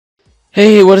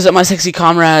Hey, what is up, my sexy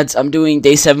comrades? I'm doing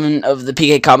day 7 of the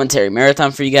PK commentary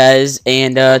marathon for you guys,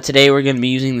 and today we're going to be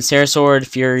using the Sara sword,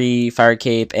 Fury, Fire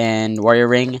Cape, and Warrior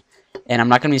Ring, and I'm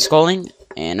not going to be scrolling,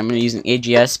 and I'm going to be using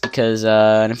AGS because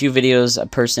in a few videos a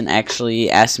person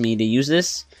actually asked me to use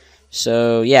this,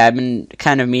 so yeah, I've been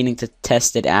kind of meaning to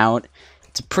test it out.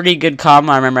 It's a pretty good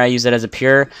combo. I remember I used it as a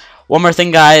pure. One more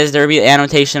thing, guys, there will be an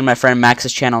annotation of my friend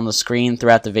Max's channel on the screen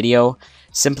throughout the video,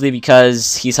 simply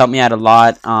because he's helped me out a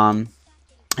lot.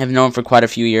 I've known him for quite a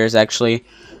few years, actually.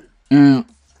 Sorry,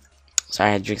 I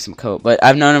had to drink some Coke. But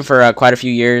I've known him for quite a few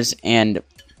years, and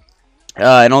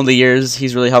in all the years,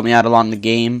 he's really helped me out a lot in the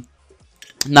game.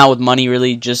 Not with money,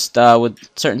 really, just with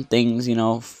certain things, you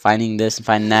know, finding this and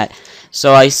finding that.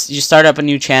 So I just started up a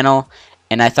new channel,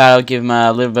 and I thought I would give him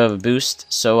a little bit of a boost.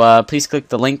 So please click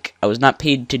the link. I was not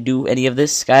paid to do any of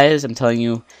this, guys. I'm telling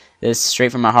you this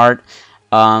straight from my heart.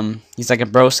 He's like a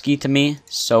broski to me,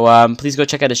 so please go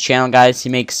check out his channel, guys. He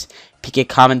makes PK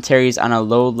commentaries on a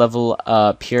low level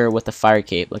pure with a fire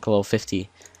cape, like a level 50.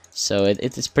 So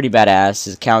it's pretty badass.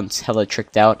 His account's hella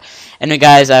tricked out. Anyway,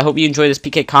 guys, I hope you enjoy this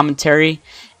PK commentary,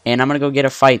 and I'm gonna go get a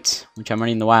fight, which I'm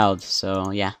running in the wild.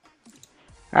 So yeah.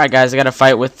 All right, guys, I got a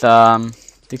fight with I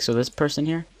think so this person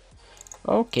here.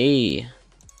 Okay.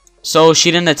 So she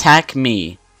didn't attack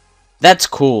me. That's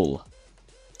cool.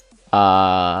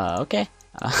 Okay.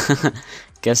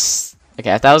 Guess,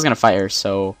 okay, I thought I was gonna fight her,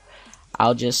 so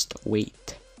I'll just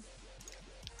wait.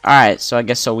 Alright, so I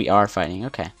guess so we are fighting,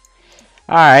 okay.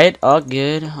 Alright, all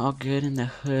good in the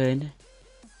hood.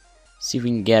 See if we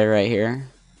can get it right here.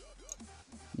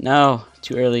 No,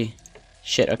 too early.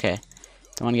 Shit, okay.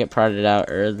 Don't want to get prodded out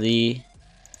early.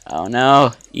 Oh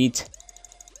no, eat.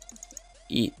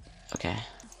 Okay,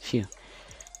 phew.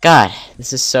 God,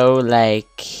 this is so,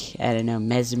 like, I don't know,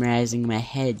 mesmerizing my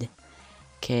head.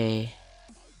 Okay.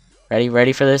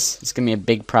 Ready for this? It's gonna be a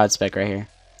big prod spec right here.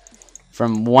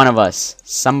 From one of us.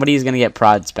 Somebody's gonna get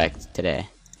prod spec today.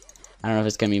 I don't know if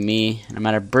it's gonna be me. And I'm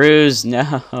at a bruise.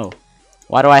 No.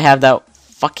 Why do I have that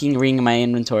fucking ring in my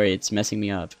inventory? It's messing me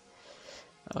up.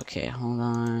 Okay, hold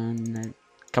on.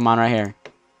 Come on, right here.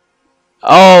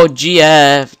 Oh,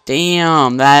 GF.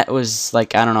 Damn, that was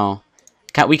like, I don't know.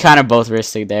 We kind of both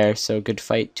risked it there, so good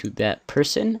fight to that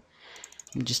person.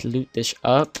 Just loot this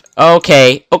up.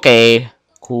 Okay,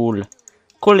 cool,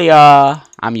 coolia.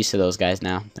 I'm used to those guys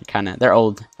now. They're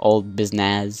old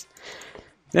biznaz.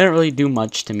 They don't really do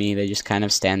much to me. They just kind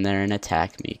of stand there and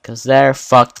attack me because they're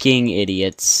fucking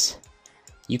idiots.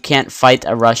 You can't fight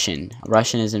a Russian. A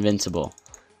Russian is invincible.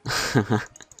 Hold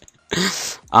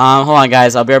on,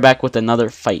 guys. I'll be right back with another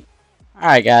fight.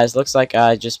 Alright, guys, looks like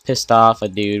I just pissed off a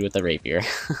dude with a rapier.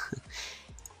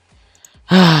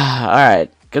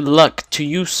 Alright, good luck to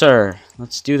you, sir.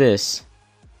 Let's do this.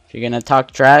 If you're gonna talk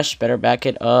trash, better back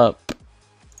it up.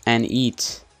 And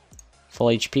eat. Full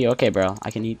HP. Okay, bro,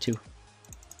 I can eat too.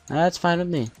 That's fine with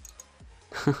me.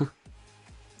 Not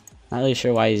really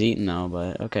sure why he's eating, though,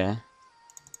 but okay.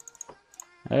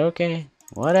 Okay,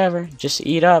 whatever. Just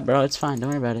eat up, bro. It's fine. Don't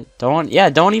worry about it.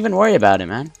 Don't even worry about it,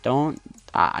 man. Don't.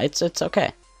 It's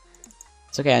okay.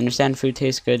 It's okay. I understand food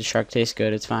tastes good. Shark tastes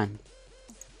good. It's fine.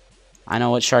 I know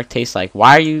what shark tastes like.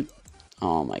 Why are you?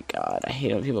 Oh my god, I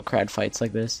hate when people crowd fights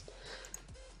like this.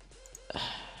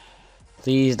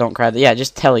 Please don't crowd. Yeah,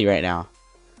 just Telly right now.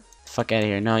 Fuck out of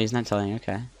here. No, he's not telling.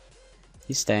 Okay,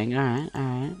 he's staying. All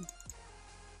right.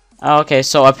 Oh, okay,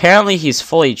 so apparently he's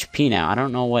full HP now. I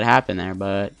don't know what happened there,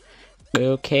 but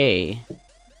okay.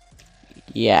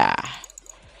 Yeah.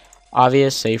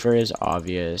 Obvious, safer is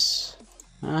obvious.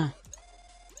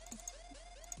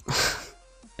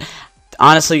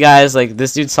 Honestly, guys, like,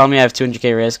 this dude's telling me I have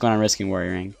 200k risk when I'm risking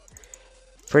Warrior Ring.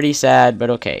 Pretty sad, but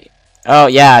okay. Oh,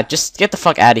 yeah, just get the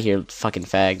fuck out of here, fucking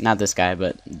fag. Not this guy,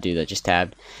 but dude that just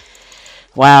tabbed.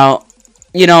 Wow.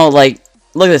 You know, like,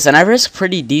 look at this, and I risk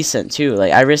pretty decent, too.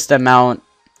 Like, I risk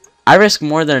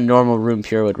more than a normal Rune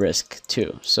Pure would risk,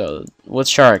 too. So, with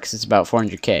Sharks, it's about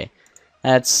 400k.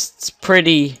 It's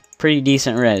pretty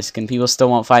decent risk, and people still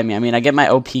won't fight me. I mean, I get my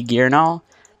OP gear and all,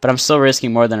 but I'm still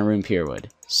risking more than a Rune Pure would.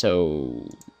 So,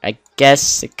 I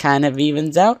guess it kind of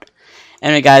evens out.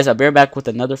 Anyway, guys, I'll be right back with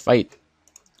another fight.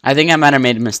 I think I might have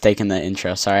made a mistake in the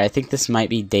intro. Sorry, I think this might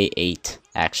be day 8,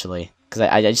 actually. Because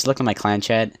I just looked at my clan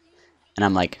chat, and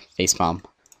I'm like, facepalm.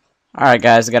 Alright,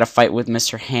 guys, I got a fight with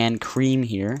Mr. Hand Cream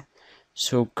here.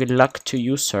 So, good luck to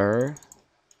you, sir.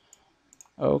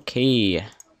 Okay.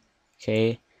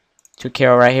 2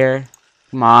 KO right here.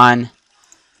 Come on.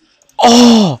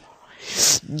 Oh!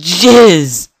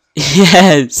 Jizz!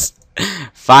 Yes!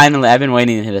 Finally, I've been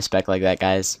waiting to hit a spec like that,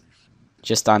 guys.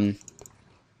 Just on...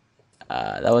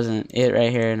 that wasn't it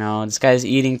right here. No, this guy's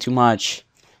eating too much.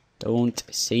 Don't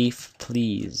safe,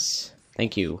 please.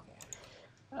 Thank you.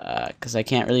 Because I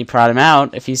can't really prod him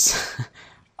out if he's...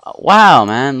 Wow,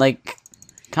 man. Like,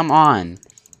 come on.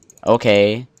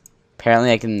 Okay.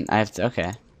 Apparently I have to...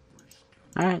 Okay.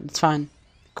 Alright, it's fine.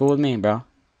 Cool with me, bro.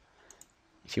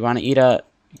 If you want to eat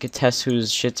you could test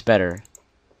whose shit's better.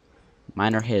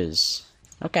 Mine or his.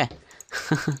 Okay.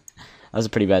 That was a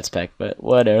pretty bad spec, but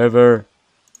whatever.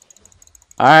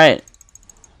 Alright.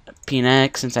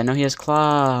 P-neck, since I know he has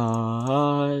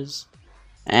claws.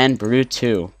 And Brew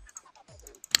 2.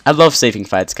 I love safing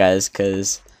fights, guys,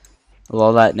 because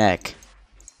all that neck.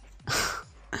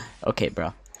 Okay,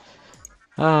 bro.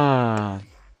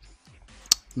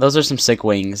 Those are some sick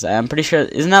wings. I'm pretty sure...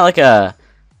 Isn't that like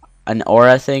an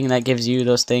aura thing that gives you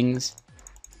those things?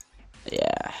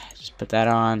 Yeah, just put that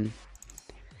on.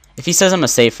 If he says I'm a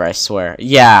safer, I swear.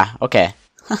 Yeah, okay.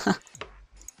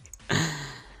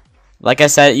 Like I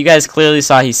said, you guys clearly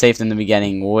saw he safed in the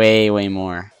beginning way, way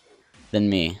more than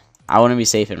me. I wouldn't be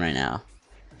safing right now.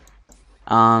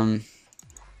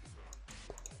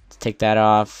 Take that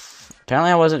off. Apparently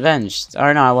I wasn't venged.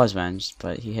 Or no, I was venged,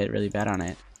 but he hit really bad on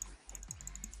it.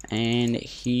 And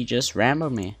he just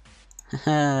ramboed me.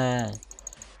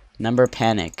 Number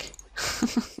panic.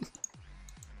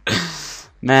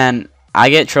 Man, I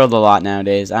get trolled a lot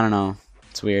nowadays. I don't know.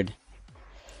 It's weird.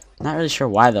 Not really sure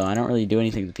why though. I don't really do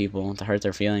anything to people to hurt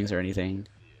their feelings or anything.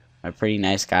 I'm a pretty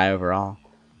nice guy overall.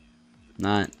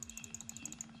 Not.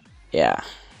 Yeah.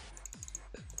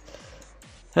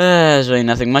 There's really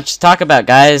nothing much to talk about,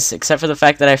 guys, except for the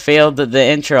fact that I failed the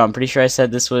intro. I'm pretty sure I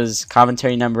said this was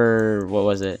commentary number... What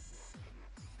was it?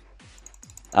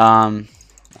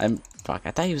 Fuck,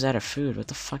 I thought he was out of food. What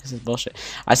the fuck is this bullshit?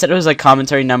 I said it was like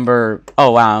commentary number...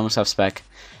 Oh, wow, I almost have spec.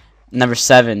 Number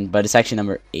 7, but it's actually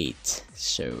number 8.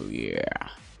 So, yeah.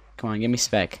 Come on, give me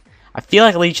spec. I feel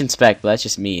like leeching spec, but that's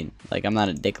just mean. Like, I'm not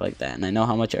a dick like that, and I know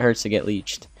how much it hurts to get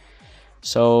leeched.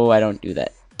 So, I don't do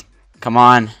that. Come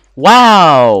on.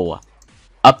 Wow!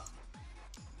 Up.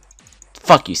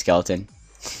 Fuck you, skeleton.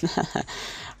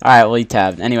 Alright, well, he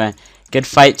tabbed. Anyway, good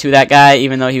fight to that guy,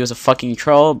 even though he was a fucking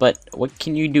troll. But what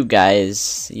can you do,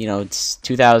 guys? You know, it's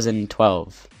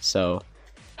 2012. So,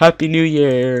 Happy New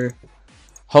Year!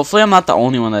 Hopefully I'm not the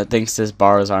only one that thinks this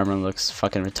Borrow's armor looks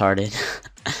fucking retarded.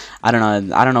 I don't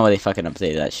know. I don't know why they fucking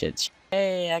updated that shit.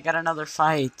 Hey, I got another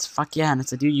fight. Fuck yeah, and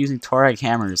it's a dude using Torag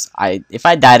hammers. If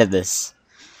I die to this,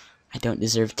 I don't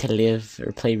deserve to live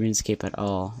or play RuneScape at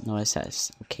all. No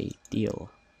SS. Okay, deal.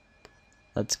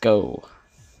 Let's go.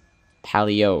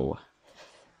 Paleo.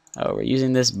 Oh, we're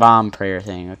using this bomb prayer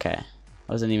thing. Okay.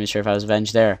 I wasn't even sure if I was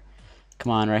avenged there.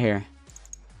 Come on, right here.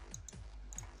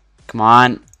 Come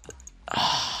on.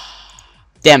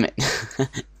 Damn it.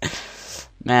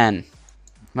 Man.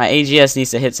 My AGS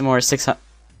needs to hit some more 600.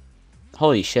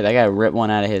 Holy shit, I gotta rip one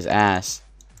out of his ass.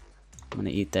 I'm gonna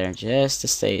eat there just to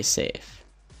stay safe.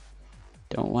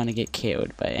 Don't want to get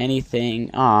KO'd by anything.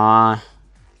 Aww.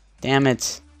 Damn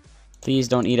it. Please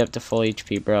don't eat up to full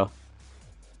HP, bro.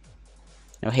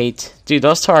 No hate. Dude,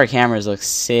 those Torag hammers look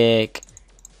sick.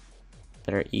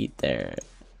 Better eat there.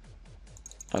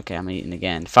 Okay, I'm eating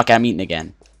again. Fuck, I'm eating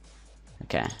again.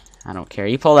 Okay, I don't care.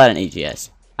 You pulled out an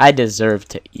AGS. I deserve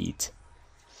to eat.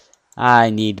 I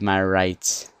need my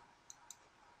rights.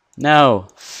 No.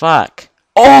 Fuck.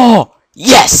 Oh!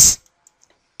 Yes!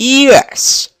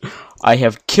 Yes! I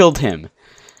have killed him.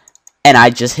 And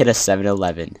I just hit a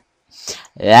 7-11.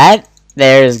 That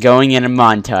there is going in a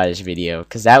montage video.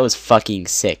 Because that was fucking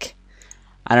sick.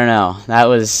 I don't know. That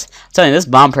was... I'm telling you, this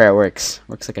bomb prayer works.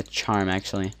 Works like a charm,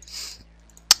 actually.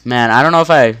 Man, I don't know if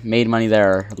I made money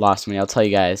there or lost money. I'll tell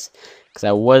you guys. Because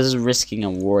I was risking a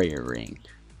warrior ring.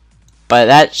 But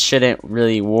that shouldn't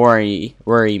really worry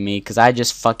me. Because I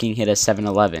just fucking hit a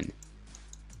 7-11.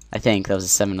 I think that was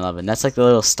a 7-11. That's like the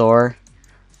little store.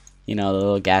 You know, the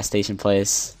little gas station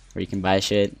place where you can buy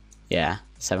shit. Yeah,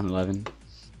 7-Eleven.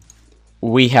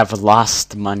 We have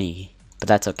lost money, but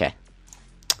that's okay.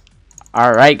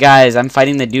 Alright, guys, I'm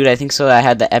fighting the dude. I think so. I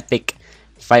had the epic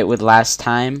fight with last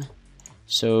time.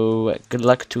 So, good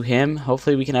luck to him.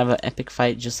 Hopefully, we can have an epic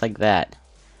fight just like that.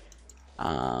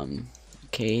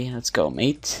 Okay, let's go,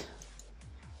 mate.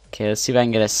 Okay, let's see if I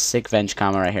can get a sick venge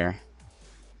combo right here.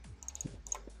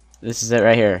 This is it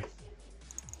right here.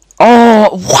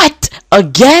 Oh, what?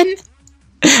 Again?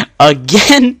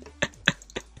 Again?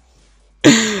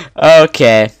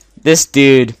 Okay. This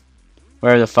dude,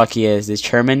 wherever the fuck he is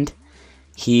determined.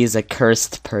 He's a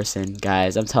cursed person,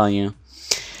 guys. I'm telling you.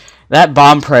 That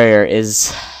bomb prayer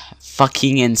is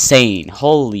fucking insane.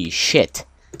 Holy shit.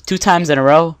 2 times in a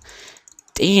row?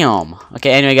 Damn.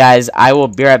 Okay, anyway, guys, I will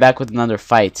be right back with another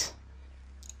fight.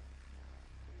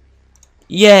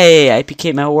 Yay! I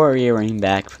became my warrior ring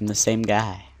back from the same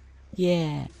guy.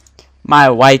 Yeah. My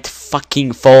white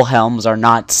fucking full helms are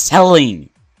not selling.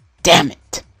 Damn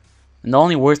it. And they're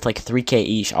only worth like 3k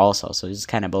each also, so it's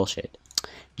kind of bullshit.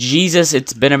 Jesus,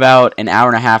 it's been about an hour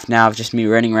and a half now of just me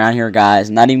running around here, guys.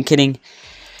 Not even kidding.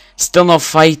 Still no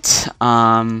fight.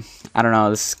 I don't know.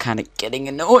 This is kind of getting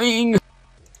annoying.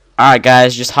 Alright,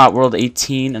 guys. Just Hot World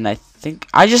 18, and I think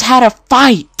I just had a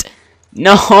fight.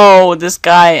 No, this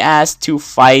guy asked to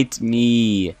fight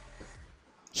me.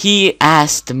 He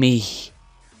asked me.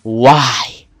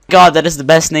 Why? God, that is the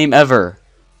best name ever.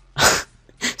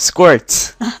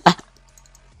 Squirts.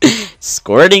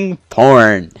 Squirting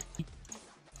porn.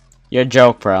 You're a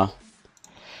joke, bro.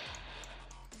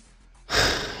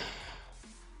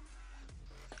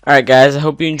 Alright, guys, I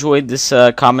hope you enjoyed this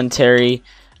commentary.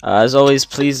 As always,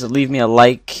 please leave me a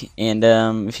like, and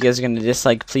if you guys are going to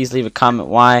dislike, please leave a comment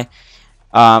why.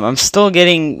 I'm still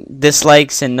getting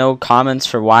dislikes and no comments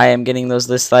for why I'm getting those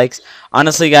dislikes.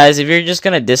 Honestly, guys, if you're just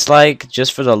going to dislike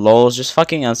just for the lulz, just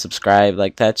fucking unsubscribe.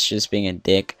 Like, that's just being a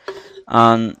dick.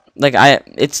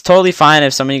 It's totally fine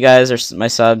if some of you guys are my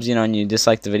subs, you know, and you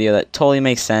dislike the video. That totally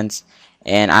makes sense,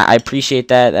 and I appreciate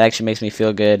that. That actually makes me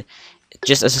feel good.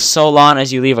 Just so long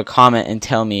as you leave a comment and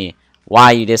tell me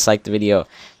why you dislike the video,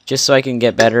 just so I can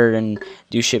get better and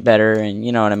do shit better, and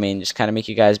you know what I mean, just kind of make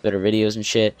you guys better videos and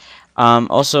shit.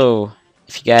 Also,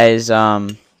 if you guys,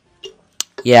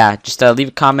 yeah, just leave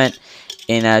a comment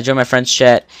and join my friends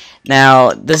chat.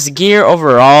 Now, this gear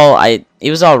overall, it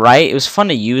was alright. It was fun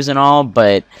to use and all,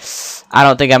 but I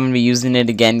don't think I'm going to be using it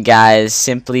again, guys,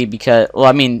 simply because, well,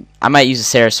 I mean, I might use a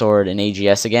Sara sword in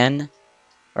AGS again,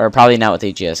 or probably not with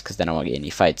AGS, because then I won't get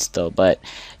any fights still, but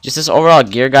just this overall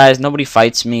gear, guys, nobody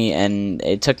fights me, and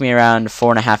it took me around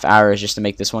 4.5 hours just to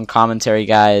make this one commentary,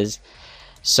 guys.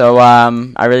 So,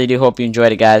 I really do hope you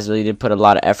enjoyed it, guys. Really did put a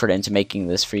lot of effort into making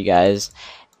this for you guys.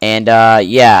 And,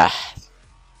 yeah.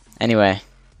 Anyway,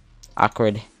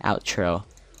 awkward outro.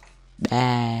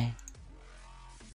 Bye.